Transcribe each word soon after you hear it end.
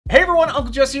everyone,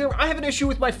 Uncle Jesse here. I have an issue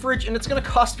with my fridge and it's gonna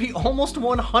cost me almost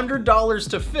 $100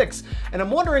 to fix. And I'm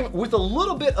wondering, with a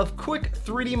little bit of quick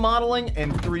 3D modeling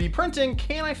and 3D printing,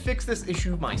 can I fix this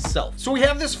issue myself? So we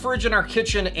have this fridge in our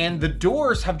kitchen and the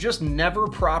doors have just never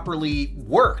properly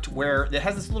worked, where it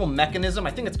has this little mechanism,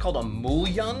 I think it's called a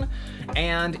mullion,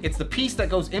 and it's the piece that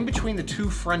goes in between the two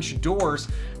French doors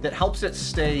that helps it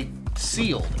stay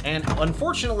sealed. And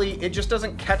unfortunately, it just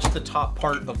doesn't catch the top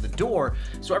part of the door.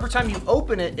 So every time you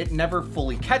open it, it never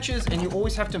fully catches, and you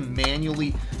always have to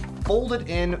manually fold it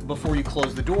in before you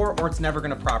close the door, or it's never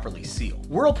gonna properly seal.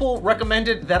 Whirlpool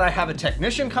recommended that I have a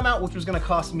technician come out, which was gonna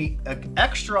cost me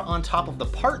extra on top of the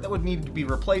part that would need to be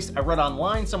replaced. I read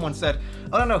online, someone said,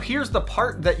 oh no, here's the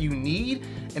part that you need,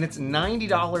 and it's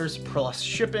 $90 plus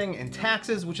shipping and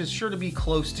taxes, which is sure to be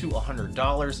close to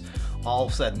 $100,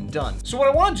 all said and done. So what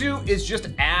I wanna do is just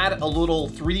add a little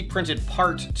 3D printed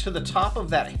part to the top of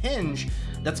that hinge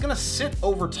that's gonna sit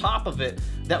over top of it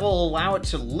that will allow it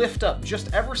to lift up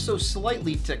just ever so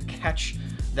slightly to catch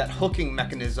that hooking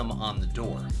mechanism on the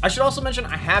door. I should also mention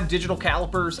I have digital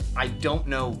calipers. I don't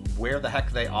know where the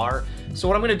heck they are. So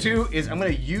what I'm gonna do is I'm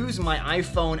gonna use my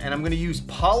iPhone and I'm gonna use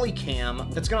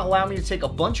Polycam. That's gonna allow me to take a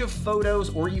bunch of photos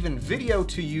or even video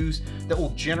to use that will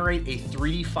generate a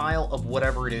 3D file of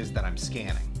whatever it is that I'm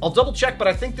scanning. I'll double check, but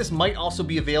I think this might also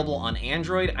be available on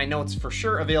Android. I know it's for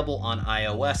sure available on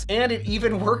iOS, and it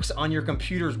even works on your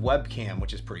computer's webcam,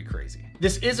 which is pretty crazy.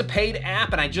 This is a paid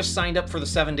app, and I just signed up for the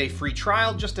 7-day free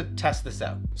trial just to test this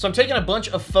out. So I'm taking a bunch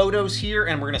of photos here,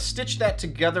 and we're gonna stitch that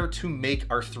together to make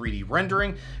our 3D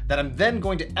rendering that I'm then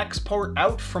going to export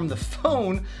out from the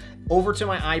phone over to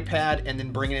my iPad and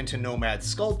then bring it into Nomad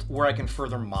Sculpt, where I can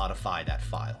further modify that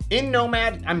file. In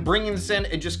Nomad, I'm bringing this in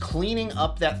and just cleaning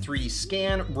up that 3D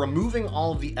scan, removing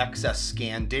all of the excess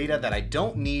scan data that I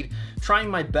don't need, trying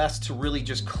my best to really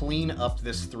just clean up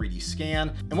this 3D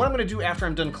scan. And what I'm gonna do after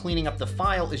I'm done cleaning up the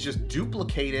file is just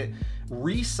duplicate it,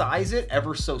 resize it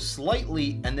ever so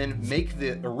slightly, and then make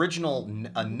the original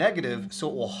a negative so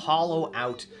it will hollow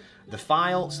out the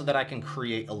file so that I can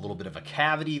create a little bit of a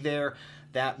cavity there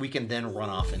that we can then run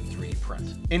off in 3D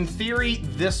print. In theory,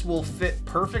 this will fit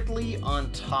perfectly on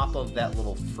top of that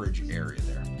little fridge area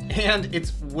there. And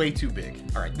it's way too big.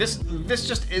 All right, this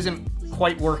just isn't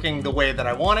quite working the way that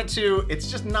I want it to. It's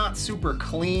just not super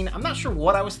clean. I'm not sure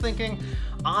what I was thinking.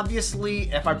 Obviously,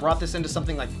 if I brought this into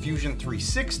something like Fusion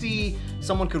 360,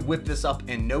 someone could whip this up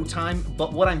in no time.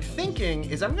 But what I'm thinking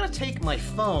is I'm gonna take my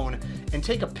phone and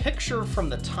take a picture from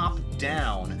the top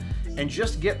down and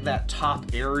just get that top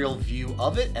aerial view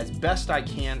of it as best I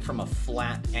can from a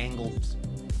flat angle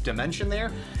dimension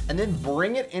there, and then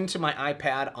bring it into my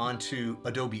iPad onto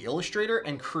Adobe Illustrator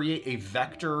and create a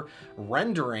vector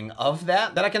rendering of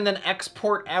that I can then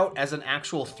export out as an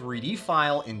actual 3D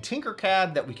file in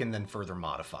Tinkercad that we can then further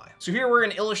modify. So here we're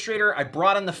in Illustrator, I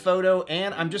brought in the photo,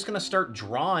 and I'm just gonna start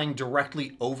drawing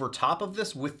directly over top of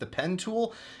this with the pen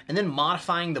tool, and then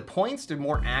modifying the points to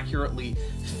more accurately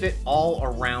fit all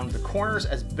around the corners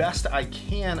as best I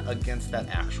can against that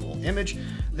actual image.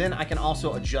 Then I can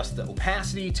also adjust the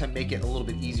opacity to make it a little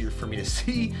bit easier for me to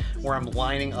see where I'm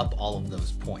lining up all of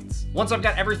those points. Once I've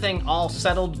got everything all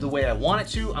settled the way I want it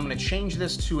to, I'm gonna change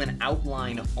this to an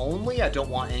outline only. I don't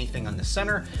want anything on the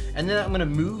center. And then I'm gonna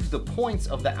move the points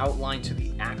of the outline to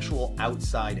the actual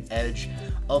outside edge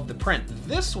of the print.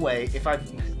 This way, if I've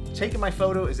taken my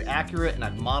photo is accurate and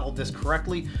I've modeled this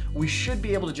correctly, we should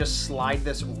be able to just slide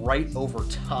this right over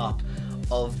top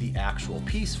of the actual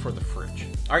piece for the fridge.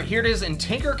 All right, here it is in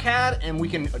Tinkercad, and we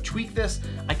can tweak this.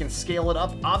 I can scale it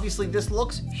up. Obviously, this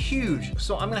looks huge,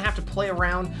 so I'm gonna have to play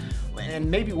around,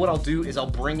 and maybe what I'll do is I'll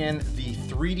bring in the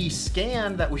 3D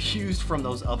scan that we used from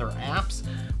those other apps,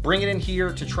 bring it in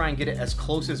here to try and get it as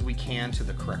close as we can to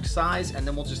the correct size, and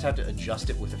then we'll just have to adjust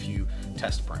it with a few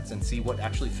test prints and see what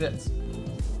actually fits.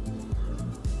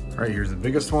 All right, here's the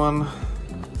biggest one.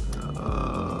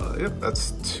 Yep,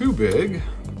 that's too big.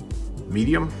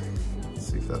 Medium. Let's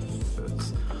see if that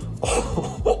fits.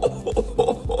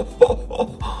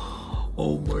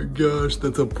 Oh my gosh,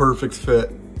 that's a perfect fit.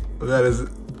 That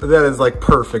is like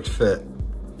perfect fit.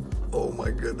 Oh my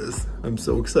goodness, I'm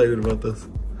so excited about this.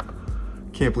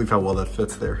 Can't believe how well that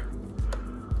fits there.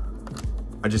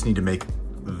 I just need to make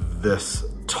this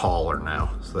taller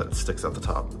now so that it sticks out the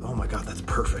top. Oh my God, that's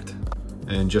perfect.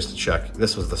 And just to check,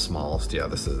 this was the smallest. Yeah,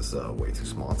 this is way too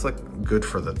small. It's like good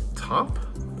for the top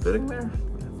fitting there,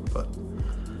 but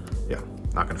yeah,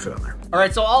 not gonna fit on there. All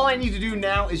right, so all I need to do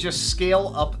now is just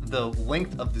scale up the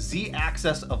length of the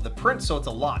Z-axis of the print so it's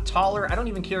a lot taller. I don't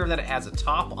even care that it has a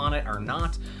top on it or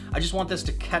not. I just want this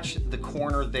to catch the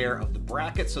corner there of the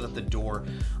bracket so that the door,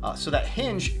 so that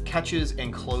hinge catches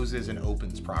and closes and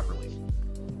opens properly.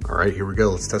 All right, here we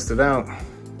go, let's test it out. I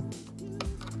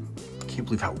can't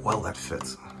believe how well that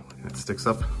fits. It sticks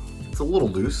up, it's a little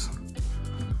loose.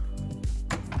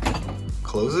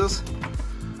 Closes.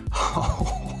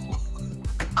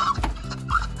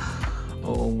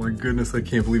 Oh my goodness, I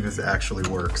can't believe this actually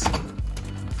works.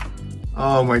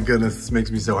 Oh my goodness, this makes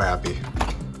me so happy.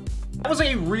 That was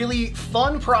a really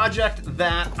fun project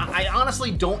that I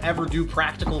honestly don't ever do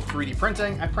practical 3D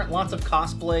printing. I print lots of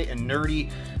cosplay and nerdy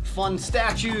fun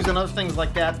statues and other things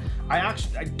like that. I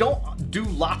don't do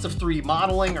lots of 3D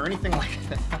modeling or anything like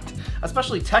that,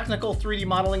 especially technical 3D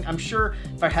modeling. I'm sure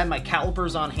if I had my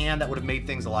calipers on hand, that would have made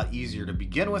things a lot easier to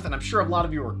begin with. And I'm sure a lot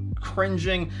of you were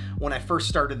cringing when I first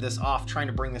started this off, trying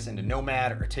to bring this into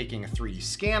Nomad or taking a 3D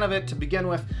scan of it to begin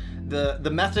with.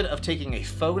 The method of taking a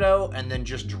photo and then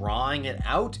just drawing it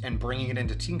out and bringing it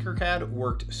into Tinkercad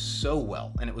worked so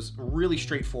well, and it was really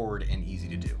straightforward and easy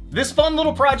to do. This fun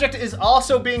little project is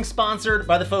also being sponsored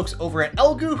by the folks over at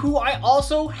Elgoo, who I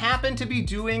also happen to be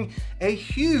doing a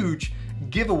huge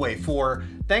giveaway for.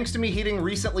 Thanks to me hitting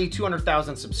recently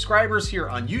 200,000 subscribers here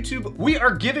on YouTube, we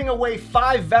are giving away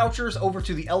 5 vouchers over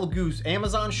to the Elgoo's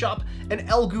Amazon shop, an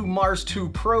Elgoo Mars 2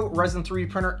 Pro Resin 3D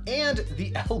printer, and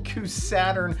the Elgoo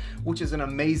Saturn, which is an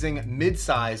amazing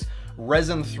mid-size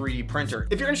Resin 3D printer.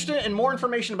 If you're interested in more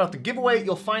information about the giveaway,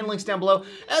 you'll find links down below,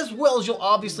 as well as you'll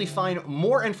obviously find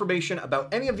more information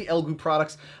about any of the Elgoo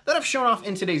products that I've shown off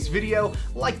in today's video,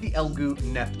 like the Elgoo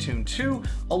Neptune 2,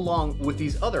 along with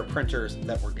these other printers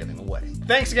that we're giving away.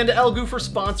 Thanks again to Elgoo for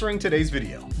sponsoring today's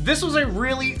video. This was a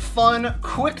really fun,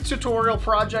 quick tutorial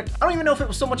project. I don't even know if it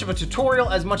was so much of a tutorial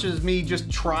as much as me just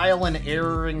trial and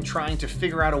erroring, trying to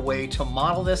figure out a way to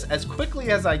model this as quickly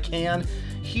as I can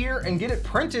here and get it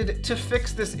printed to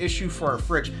fix this issue for our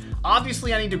fridge.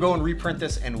 Obviously, I need to go and reprint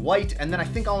this in white, and then I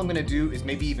think all I'm gonna do is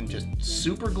maybe even just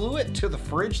super glue it to the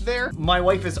fridge there. My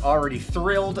wife is already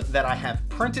thrilled that I have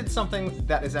printed something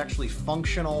that is actually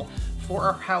functional for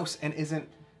our house and isn't,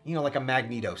 you know, like a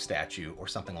Magneto statue or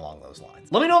something along those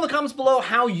lines. Let me know in the comments below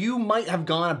how you might have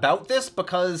gone about this,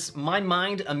 because my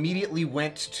mind immediately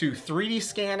went to 3D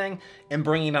scanning and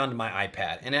bringing it onto my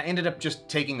iPad. And I ended up just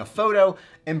taking a photo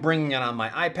and bringing it on my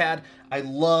iPad. I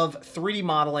love 3D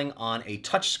modeling on a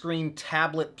touchscreen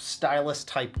tablet stylus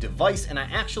type device, and I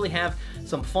actually have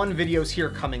some fun videos here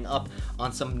coming up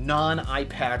on some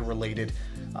non-iPad related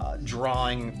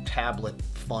drawing tablet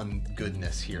fun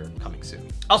goodness here coming soon.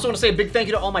 I also want to say a big thank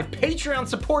you to all my Patreon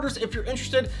supporters. If you're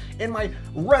interested in my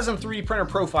Resin 3D printer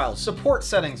profiles, support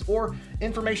settings, or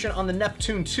information on the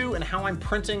Neptune 2 and how I'm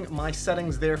printing my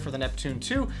settings there for the Neptune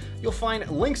 2, you'll find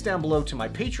links down below to my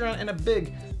Patreon, and a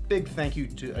big thank you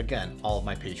to, again, all of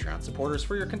my Patreon supporters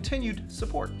for your continued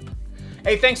support.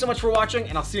 Hey, thanks so much for watching,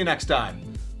 and I'll see you next time.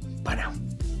 Bye now.